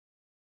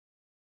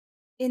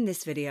In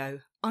this video,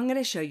 I'm going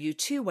to show you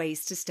 2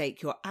 ways to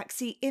stake your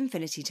Axie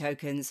Infinity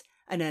tokens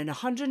and earn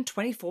 124%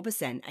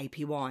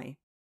 APY.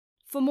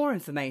 For more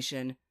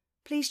information,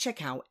 please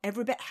check out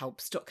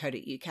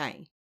everybithelps.co.uk,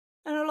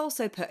 and I'll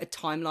also put a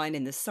timeline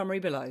in the summary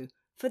below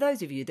for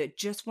those of you that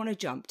just want to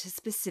jump to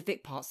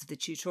specific parts of the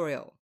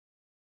tutorial.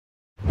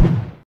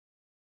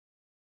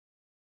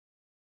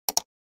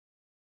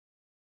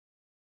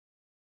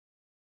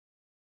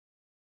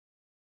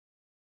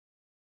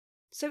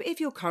 So if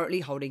you're currently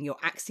holding your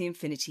Axie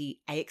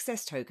Infinity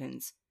AXS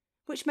tokens,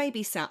 which may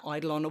be sat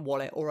idle on a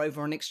wallet or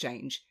over on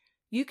exchange,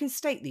 you can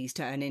stake these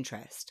to earn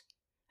interest,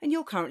 and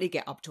you'll currently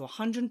get up to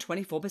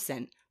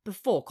 124%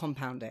 before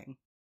compounding.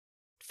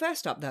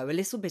 First up though, a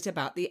little bit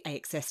about the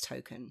AXS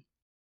token.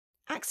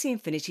 Axie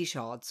Infinity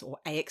Shards, or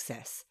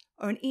AXS,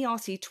 are an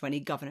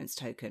ERC20 governance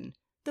token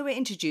that were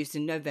introduced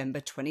in November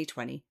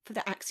 2020 for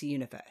the Axie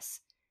universe,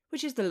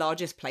 which is the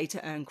largest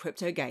play-to-earn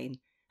crypto game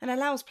and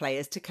allows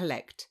players to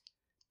collect,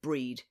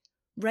 breed,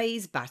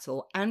 raise,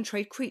 battle, and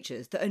trade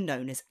creatures that are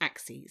known as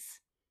Axies.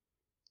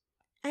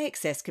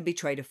 AXS can be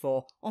traded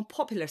for on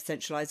popular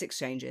centralized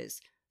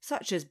exchanges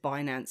such as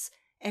Binance,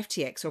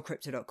 FTX, or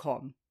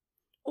Crypto.com,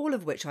 all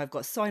of which I've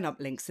got sign-up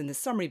links in the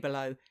summary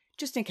below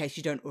just in case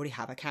you don't already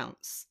have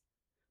accounts.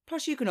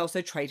 Plus you can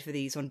also trade for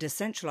these on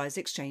decentralized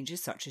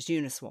exchanges such as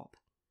Uniswap.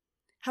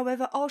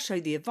 However, I'll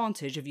show the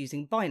advantage of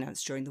using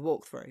Binance during the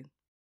walkthrough.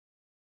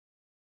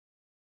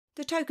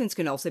 The tokens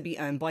can also be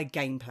earned by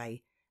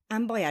gameplay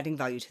and by adding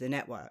value to the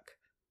network.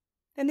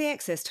 And the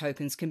AXS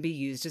tokens can be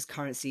used as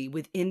currency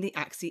within the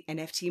Axie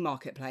NFT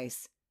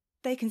marketplace.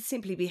 They can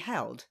simply be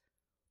held,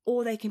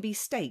 or they can be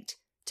staked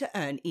to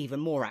earn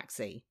even more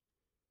Axie.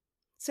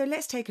 So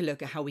let's take a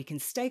look at how we can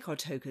stake our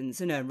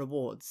tokens and earn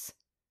rewards.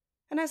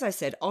 And as I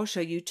said, I'll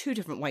show you 2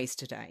 different ways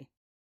today.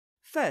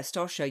 First,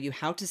 I'll show you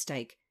how to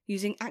stake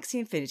using Axie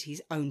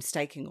Infinity's own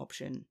staking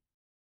option,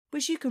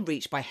 which you can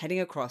reach by heading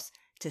across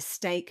to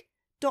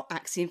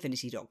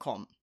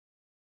stake.axieinfinity.com.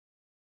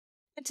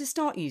 And to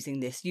start using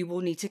this, you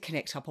will need to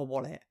connect up a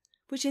wallet,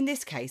 which in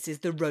this case is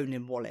the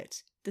Ronin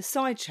wallet, the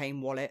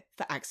sidechain wallet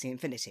for Axie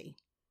Infinity.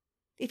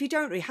 If you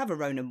don't already have a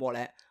Ronin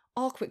wallet,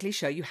 I'll quickly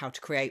show you how to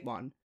create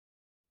one.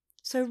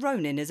 So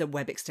Ronin is a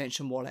web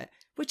extension wallet,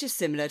 which is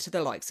similar to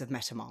the likes of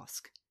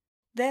MetaMask.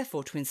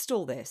 Therefore, to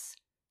install this,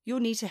 you'll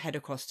need to head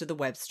across to the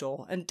web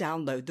store and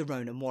download the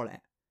Ronin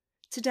wallet.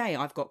 Today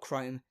I've got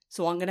Chrome,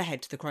 so I'm going to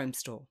head to the Chrome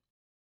store.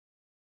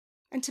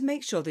 And to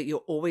make sure that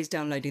you're always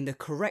downloading the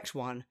correct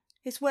one,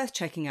 it's worth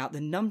checking out the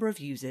number of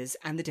users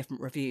and the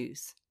different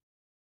reviews.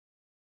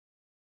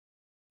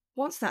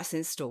 Once that's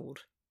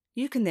installed,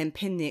 you can then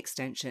pin the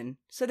extension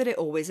so that it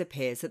always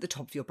appears at the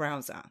top of your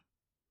browser.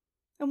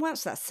 And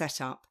once that's set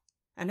up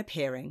and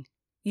appearing,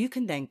 you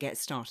can then get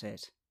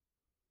started,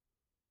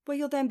 where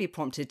you'll then be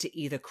prompted to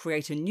either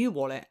create a new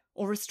wallet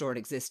or restore an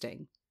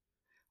existing.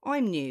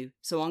 I'm new,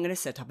 so I'm going to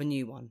set up a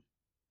new one.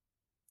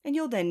 And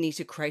you'll then need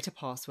to create a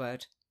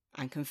password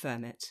and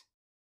confirm it.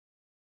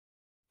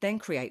 Then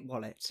create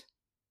wallet,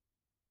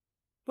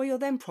 where you're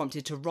then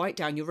prompted to write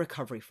down your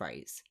recovery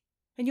phrase.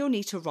 And you'll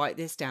need to write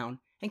this down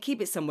and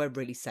keep it somewhere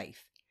really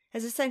safe,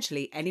 as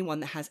essentially anyone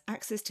that has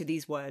access to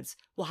these words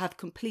will have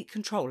complete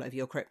control over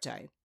your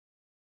crypto.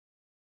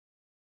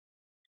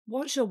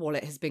 Once your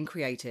wallet has been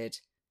created,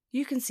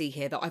 you can see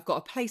here that I've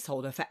got a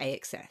placeholder for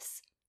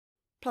AXS.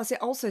 Plus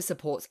it also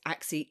supports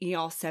Axie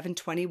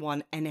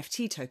ER721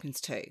 NFT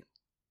tokens too.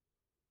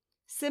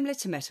 Similar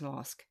to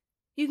MetaMask,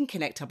 you can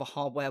connect up a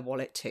hardware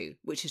wallet too,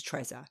 which is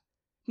Trezor,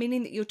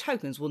 meaning that your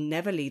tokens will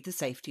never leave the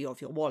safety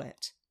of your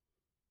wallet.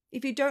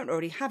 If you don't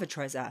already have a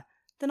Trezor,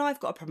 then I've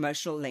got a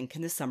promotional link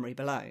in the summary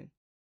below,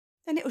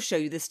 and it will show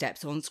you the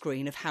steps on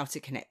screen of how to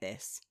connect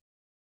this.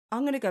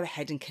 I'm going to go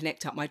ahead and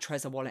connect up my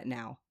Trezor wallet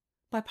now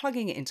by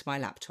plugging it into my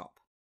laptop.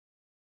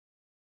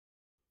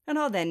 And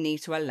I'll then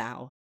need to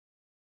allow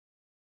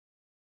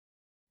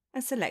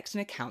and select an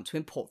account to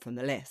import from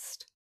the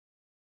list.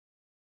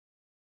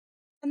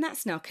 And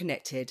that's now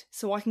connected,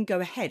 so I can go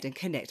ahead and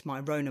connect my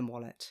Ronin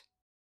wallet.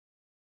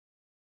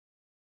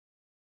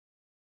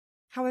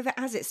 However,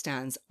 as it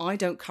stands, I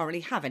don't currently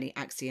have any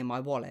Axie in my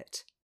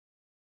wallet.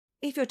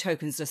 If your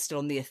tokens are still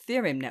on the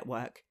Ethereum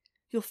network,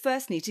 you'll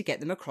first need to get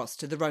them across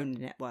to the Ronin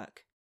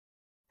network.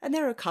 And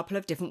there are a couple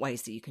of different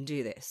ways that you can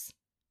do this.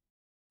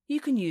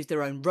 You can use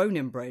their own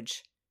Ronin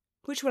bridge,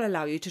 which will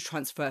allow you to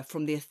transfer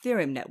from the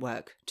Ethereum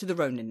network to the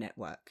Ronin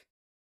network.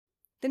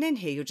 Then in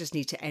here you'll just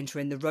need to enter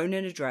in the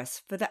Ronin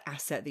address for the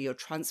asset that you're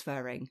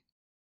transferring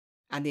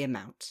and the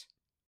amount.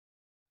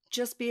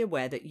 Just be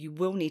aware that you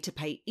will need to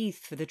pay ETH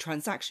for the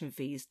transaction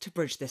fees to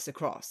bridge this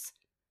across,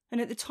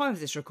 and at the time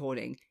of this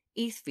recording,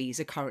 ETH fees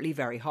are currently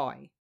very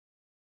high.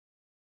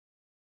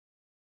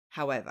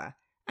 However,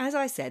 as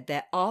I said,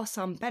 there are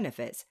some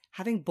benefits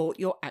having bought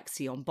your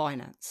Axie on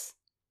Binance,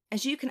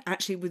 as you can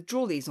actually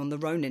withdraw these on the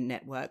Ronin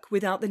network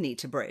without the need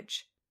to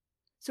bridge.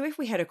 So if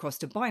we head across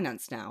to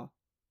Binance now,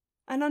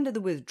 and under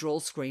the withdrawal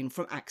screen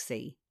from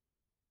Axie,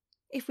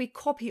 if we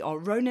copy our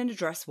Ronin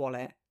address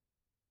wallet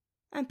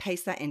and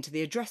paste that into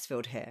the address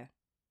field here,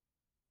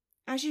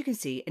 as you can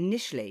see,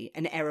 initially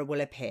an error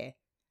will appear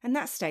and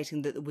that's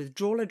stating that the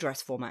withdrawal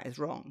address format is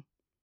wrong.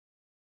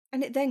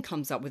 And it then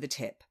comes up with a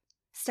tip,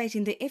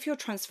 stating that if you're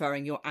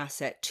transferring your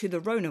asset to the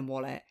Ronin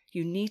wallet,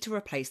 you need to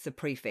replace the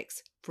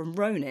prefix from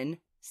Ronin,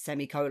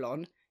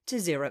 to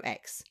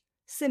 0x,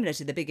 similar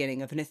to the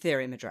beginning of an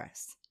Ethereum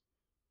address.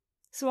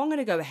 So I'm going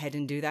to go ahead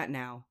and do that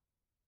now.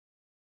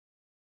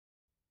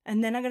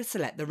 And then I'm going to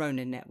select the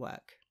Ronin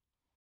Network.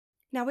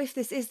 Now, if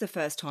this is the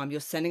first time you're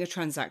sending a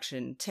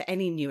transaction to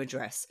any new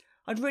address,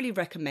 I'd really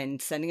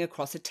recommend sending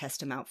across a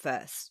test amount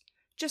first,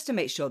 just to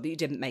make sure that you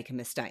didn't make a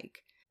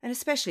mistake, and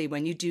especially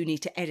when you do need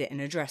to edit an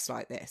address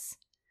like this.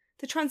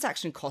 The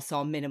transaction costs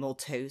are minimal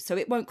too, so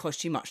it won't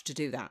cost you much to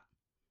do that.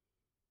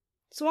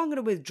 So I'm going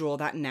to withdraw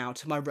that now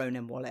to my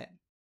Ronin wallet.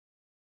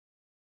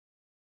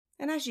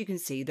 And as you can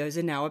see, those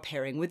are now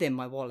appearing within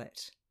my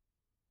wallet.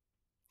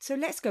 So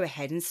let's go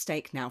ahead and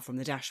stake now from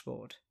the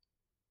dashboard.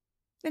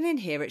 And in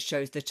here it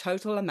shows the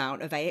total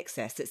amount of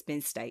AXS that's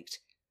been staked,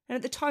 and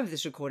at the time of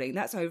this recording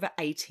that's over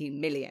 18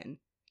 million,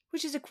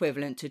 which is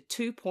equivalent to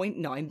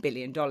 $2.9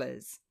 billion.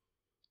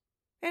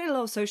 And it'll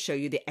also show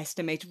you the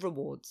estimated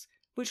rewards,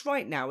 which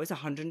right now is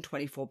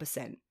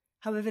 124%,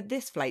 however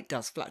this rate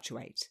does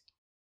fluctuate.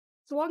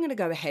 So I'm going to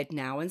go ahead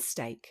now and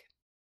stake,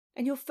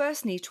 and you'll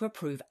first need to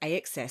approve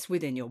AXS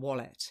within your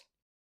wallet.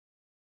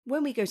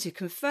 When we go to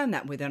confirm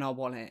that within our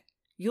wallet,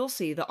 you'll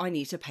see that I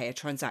need to pay a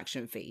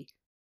transaction fee,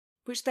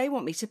 which they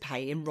want me to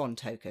pay in RON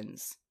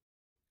tokens.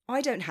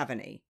 I don't have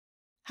any.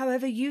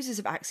 However, users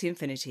of Axie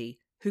Infinity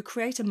who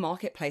create a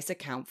marketplace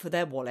account for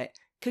their wallet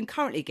can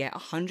currently get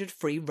 100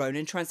 free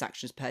Ronin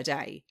transactions per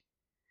day.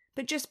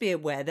 But just be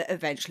aware that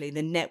eventually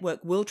the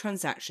network will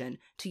transaction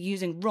to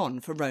using RON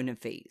for Ronin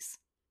fees.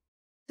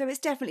 So it's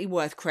definitely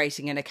worth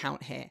creating an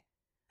account here,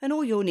 and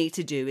all you'll need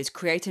to do is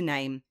create a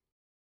name,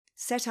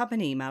 set up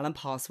an email and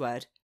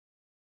password,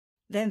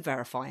 then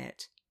verify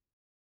it.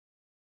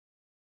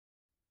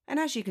 And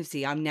as you can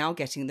see, I'm now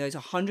getting those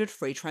 100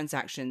 free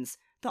transactions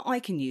that I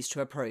can use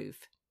to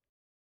approve.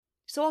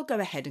 So I'll go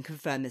ahead and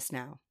confirm this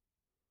now.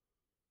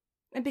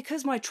 And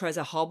because my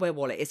Trezor hardware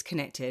wallet is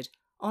connected,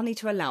 I'll need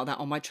to allow that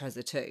on my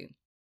Trezor too.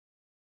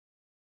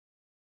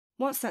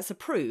 Once that's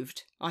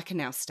approved, I can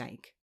now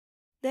stake.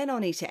 Then I'll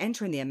need to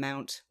enter in the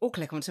amount or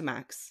click onto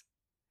max,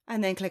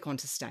 and then click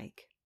onto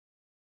stake.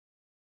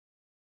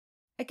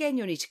 Again,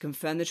 you'll need to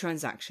confirm the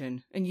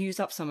transaction and use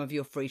up some of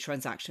your free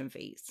transaction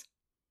fees.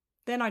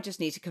 Then I just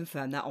need to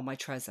confirm that on my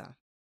Trezor.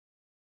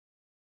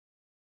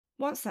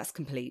 Once that's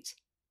complete,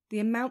 the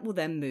amount will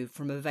then move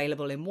from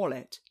available in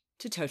wallet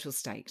to total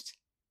staked,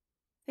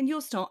 and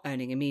you'll start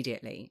earning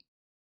immediately.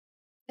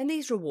 And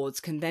these rewards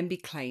can then be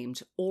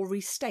claimed or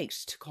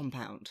restaked to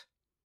compound.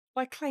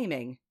 By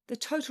claiming, the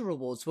total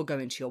rewards will go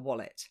into your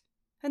wallet,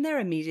 and they're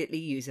immediately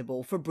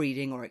usable for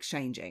breeding or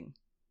exchanging.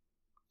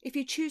 If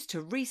you choose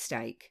to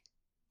restake,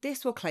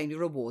 this will claim your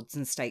rewards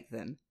and stake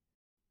them,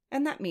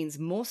 and that means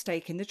more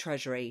stake in the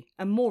treasury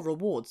and more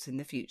rewards in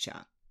the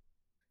future.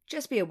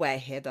 Just be aware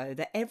here though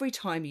that every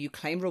time you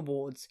claim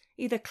rewards,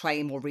 either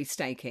claim or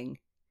restaking,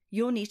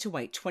 you'll need to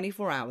wait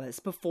 24 hours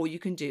before you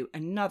can do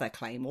another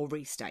claim or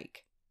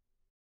restake.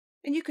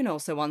 And you can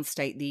also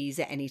unstake these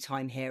at any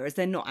time here as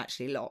they're not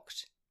actually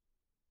locked.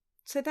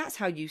 So that's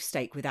how you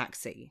stake with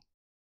Axie.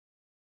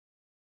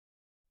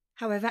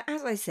 However,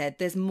 as I said,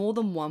 there's more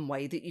than one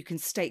way that you can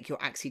stake your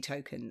Axie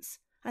tokens,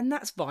 and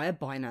that's via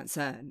Binance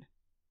Earn.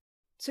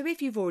 So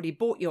if you've already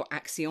bought your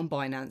Axie on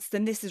Binance,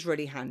 then this is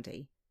really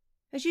handy,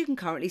 as you can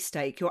currently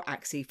stake your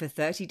Axie for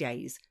 30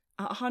 days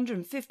at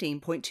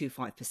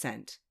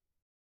 115.25%.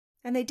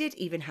 And they did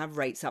even have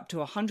rates up to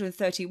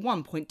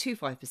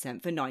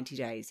 131.25% for 90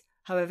 days,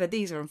 however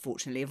these are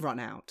unfortunately have run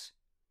out.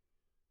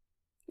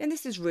 And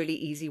this is a really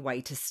easy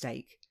way to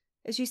stake,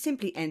 as you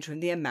simply enter in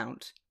the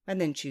amount and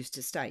then choose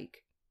to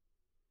stake.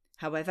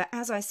 However,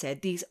 as I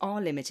said, these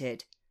are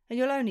limited, and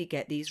you'll only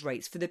get these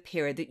rates for the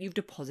period that you've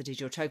deposited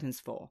your tokens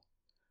for.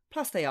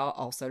 Plus they are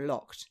also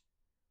locked.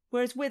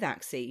 Whereas with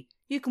Axie,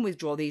 you can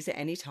withdraw these at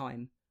any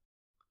time.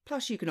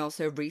 Plus you can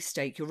also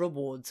restake your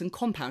rewards and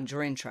compound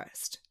your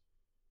interest.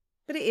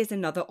 But it is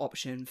another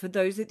option for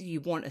those that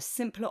you want a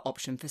simpler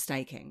option for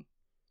staking.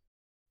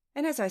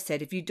 And as I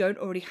said, if you don't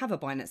already have a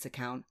Binance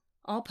account,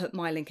 I'll put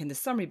my link in the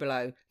summary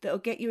below that will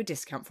get you a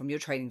discount from your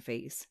trading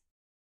fees.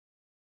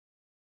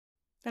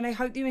 And I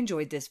hope you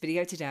enjoyed this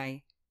video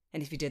today,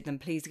 and if you did then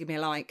please give me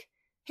a like,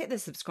 hit the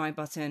subscribe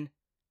button,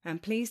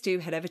 and please do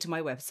head over to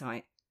my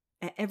website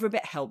at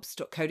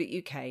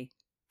everybithelps.co.uk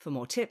for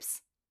more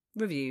tips,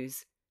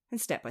 reviews,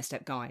 and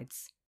step-by-step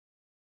guides.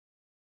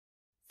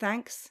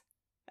 Thanks,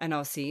 and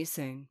I'll see you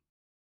soon.